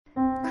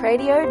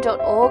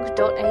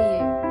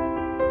catholic.radio.org.au.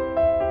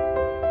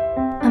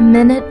 A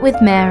Minute with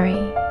Mary,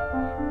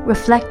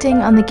 reflecting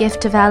on the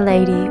gift of Our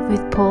Lady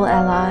with Paul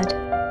Ellard.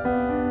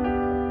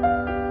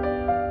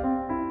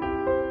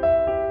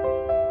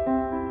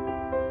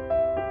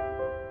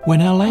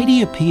 When Our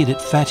Lady appeared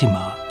at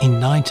Fatima in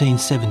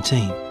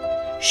 1917,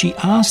 she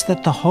asked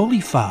that the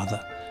Holy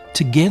Father,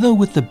 together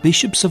with the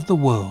bishops of the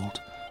world,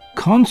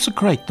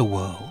 consecrate the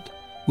world,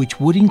 which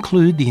would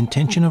include the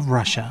intention of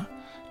Russia,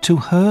 to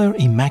her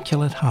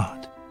Immaculate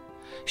Heart.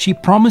 She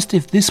promised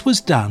if this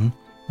was done,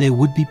 there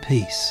would be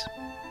peace.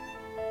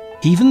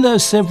 Even though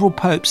several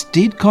popes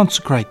did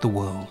consecrate the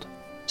world,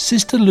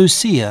 Sister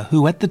Lucia,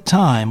 who at the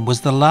time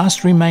was the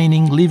last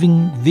remaining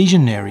living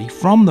visionary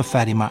from the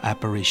Fatima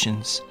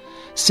apparitions,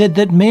 said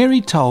that Mary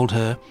told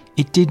her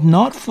it did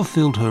not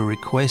fulfill her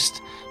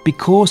request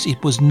because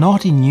it was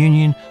not in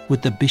union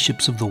with the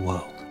bishops of the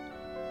world.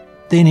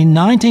 Then in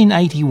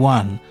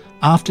 1981,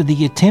 after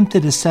the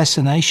attempted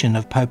assassination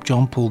of Pope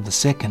John Paul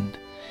II,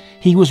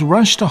 he was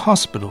rushed to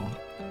hospital,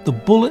 the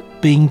bullet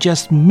being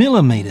just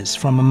millimetres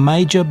from a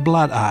major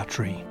blood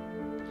artery.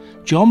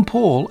 John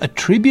Paul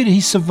attributed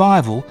his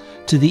survival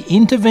to the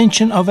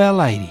intervention of Our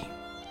Lady.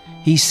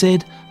 He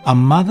said a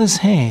mother's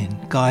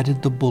hand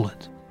guided the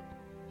bullet.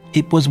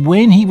 It was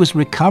when he was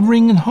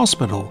recovering in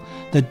hospital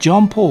that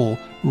John Paul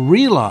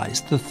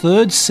realised the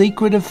third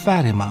secret of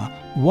Fatima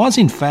was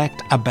in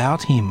fact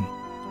about him,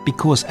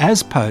 because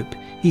as Pope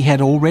he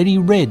had already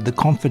read the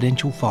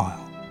confidential file.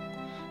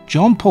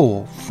 John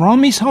Paul,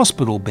 from his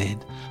hospital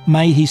bed,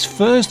 made his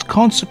first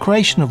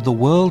consecration of the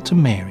world to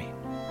Mary.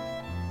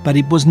 But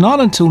it was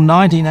not until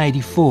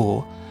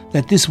 1984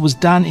 that this was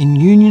done in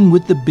union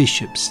with the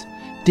bishops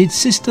did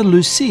Sister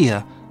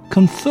Lucia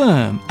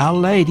confirm Our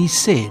Lady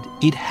said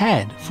it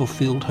had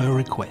fulfilled her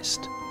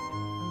request.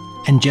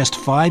 And just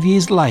 5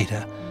 years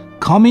later,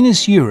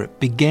 Communist Europe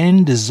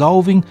began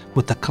dissolving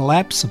with the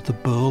collapse of the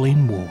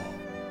Berlin Wall.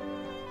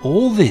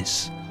 All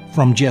this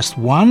from just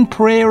one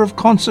prayer of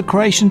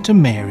consecration to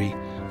Mary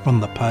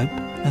from the Pope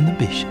and the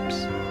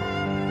bishops.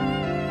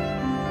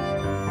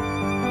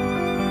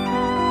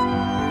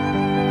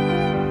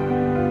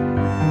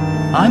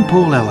 I'm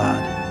Paul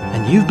Ellard,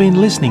 and you've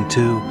been listening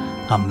to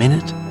A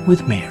Minute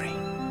with Mary.